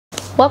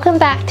Welcome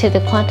back to the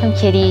Quantum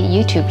Kitty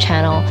YouTube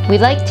channel.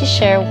 We'd like to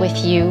share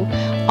with you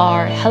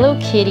our Hello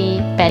Kitty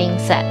bedding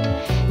set.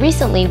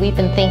 Recently, we've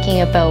been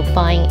thinking about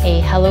buying a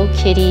Hello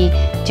Kitty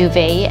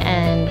duvet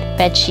and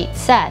bedsheet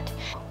set.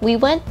 We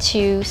went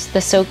to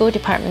the Sogo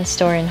department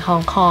store in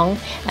Hong Kong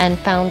and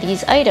found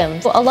these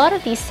items. A lot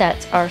of these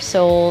sets are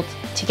sold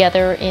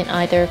together in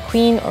either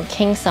queen or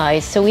king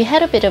size, so we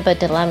had a bit of a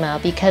dilemma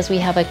because we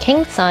have a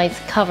king size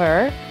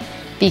cover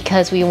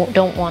because we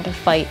don't want to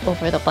fight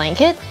over the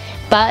blanket,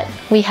 but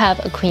we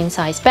have a queen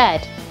size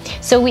bed.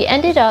 So we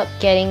ended up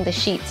getting the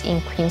sheets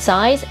in queen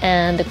size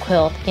and the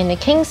quilt in the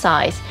king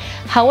size.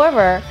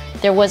 However,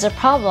 there was a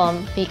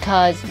problem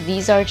because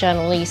these are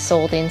generally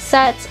sold in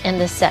sets,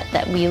 and the set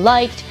that we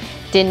liked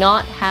did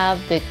not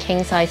have the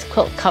king size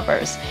quilt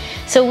covers.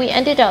 So we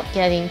ended up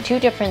getting two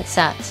different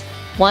sets,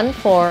 one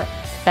for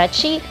bed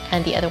sheet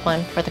and the other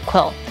one for the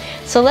quilt.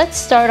 So let's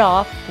start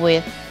off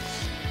with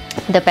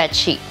the bed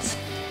sheets.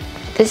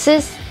 This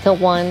is the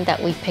one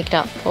that we picked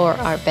up for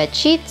our bed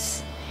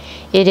sheets.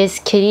 It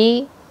is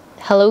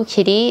Hello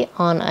Kitty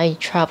on a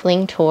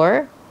traveling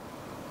tour.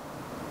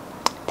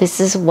 This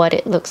is what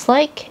it looks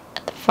like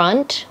at the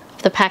front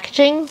of the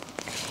packaging,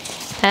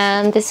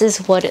 and this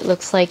is what it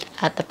looks like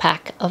at the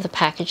back of the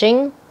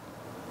packaging.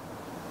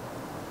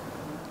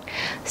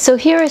 So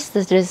here is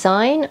the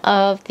design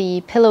of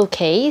the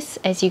pillowcase.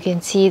 As you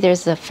can see,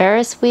 there's a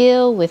Ferris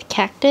wheel with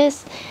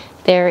cactus.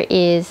 There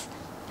is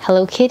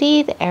Hello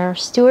Kitty, the air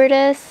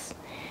stewardess,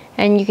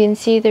 and you can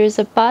see there's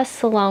a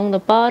bus along the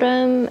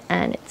bottom,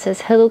 and it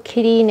says Hello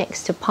Kitty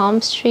next to palm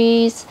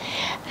trees.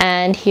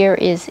 And here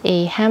is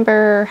a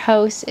hamburger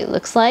house, it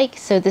looks like.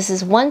 So this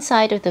is one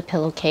side of the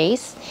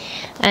pillowcase,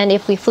 and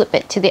if we flip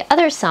it to the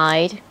other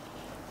side,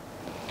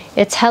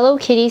 it's Hello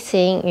Kitty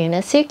sitting in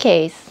a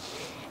suitcase,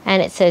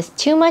 and it says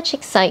too much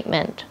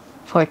excitement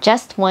for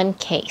just one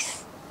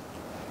case.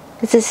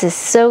 This is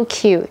so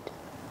cute.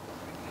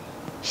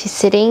 She's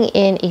sitting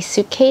in a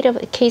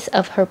suitcase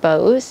of her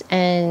bows,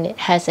 and it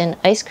has an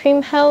ice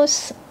cream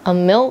house, a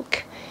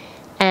milk,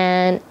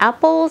 and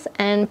apples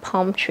and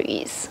palm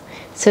trees.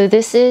 So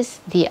this is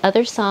the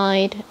other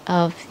side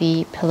of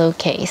the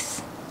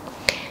pillowcase.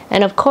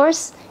 And of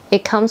course,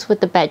 it comes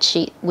with the bed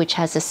sheet, which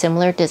has a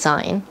similar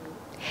design.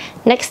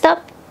 Next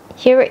up,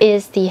 here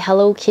is the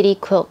Hello Kitty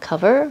quilt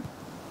cover.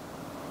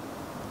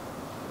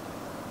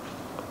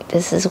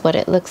 This is what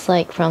it looks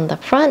like from the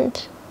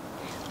front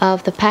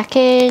of the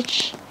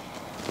package,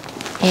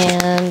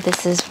 and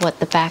this is what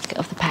the back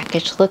of the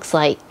package looks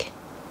like.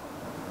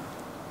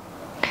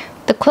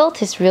 The quilt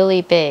is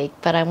really big,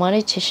 but I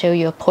wanted to show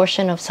you a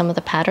portion of some of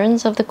the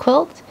patterns of the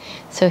quilt.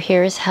 So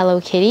here's Hello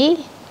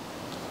Kitty,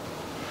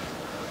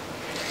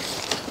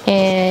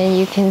 and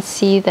you can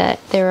see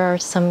that there are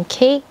some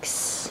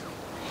cakes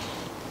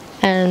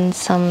and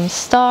some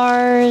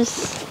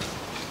stars,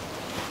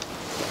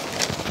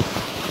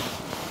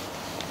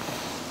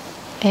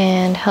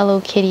 and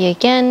Hello Kitty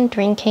again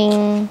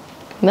drinking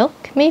milk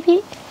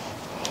maybe,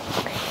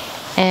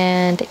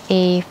 and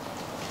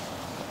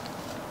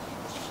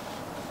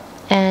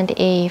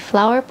a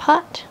flower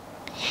pot.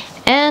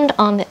 And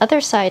on the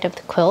other side of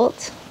the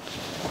quilt,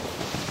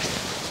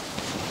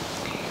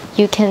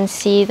 you can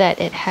see that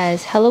it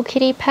has Hello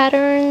Kitty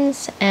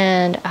patterns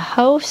and a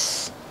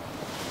house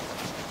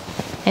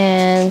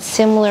and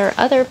similar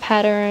other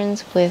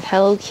patterns with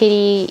Hello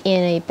Kitty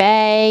in a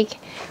bag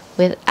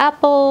with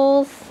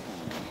apples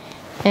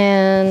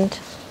and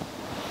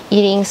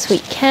eating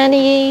sweet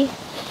candy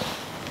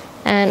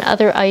and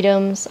other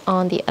items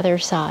on the other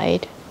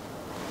side.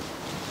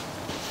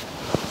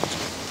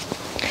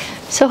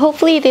 So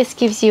hopefully this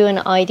gives you an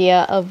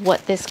idea of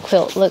what this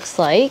quilt looks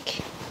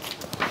like.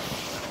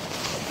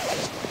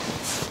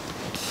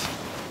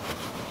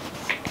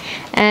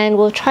 And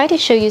we'll try to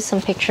show you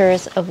some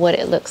pictures of what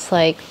it looks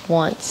like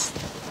once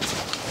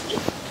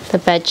the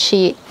bed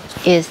sheet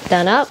is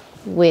done up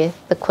with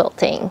the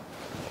quilting.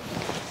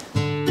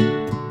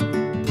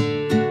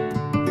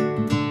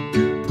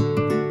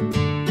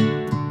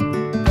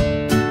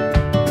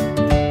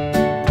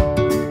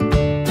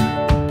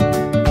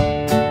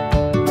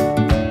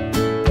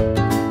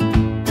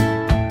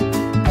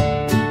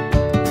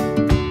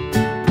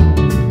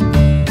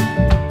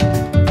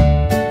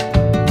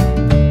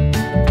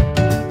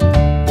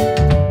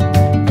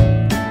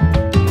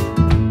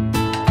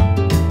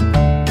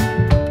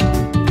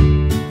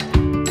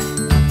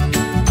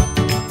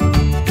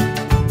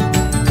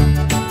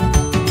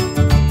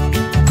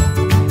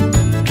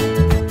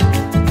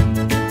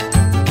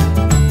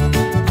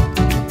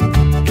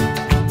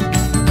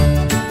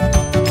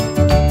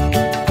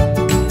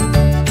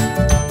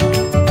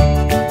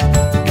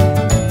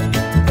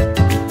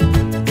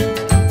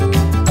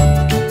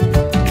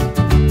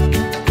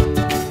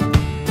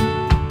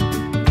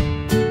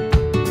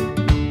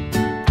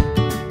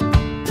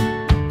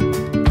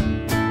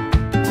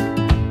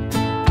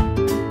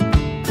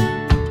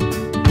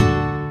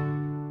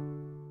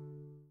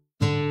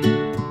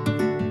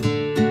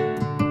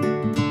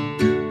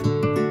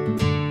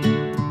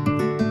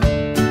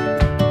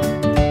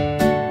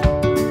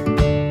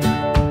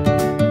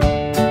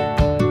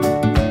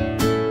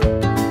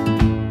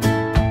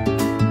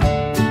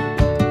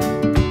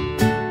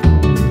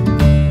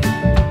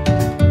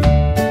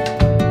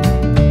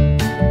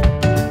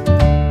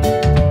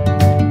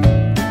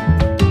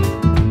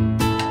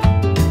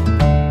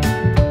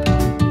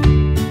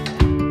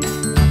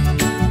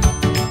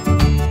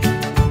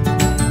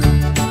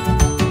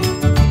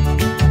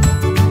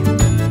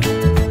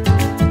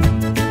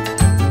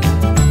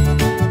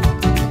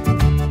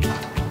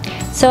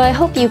 So I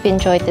hope you've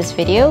enjoyed this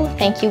video.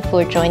 Thank you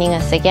for joining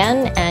us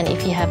again, and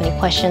if you have any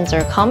questions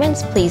or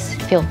comments, please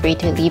feel free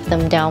to leave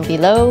them down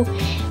below.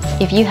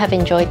 If you have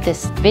enjoyed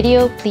this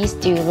video, please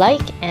do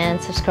like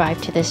and subscribe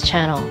to this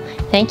channel.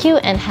 Thank you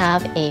and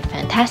have a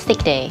fantastic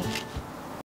day.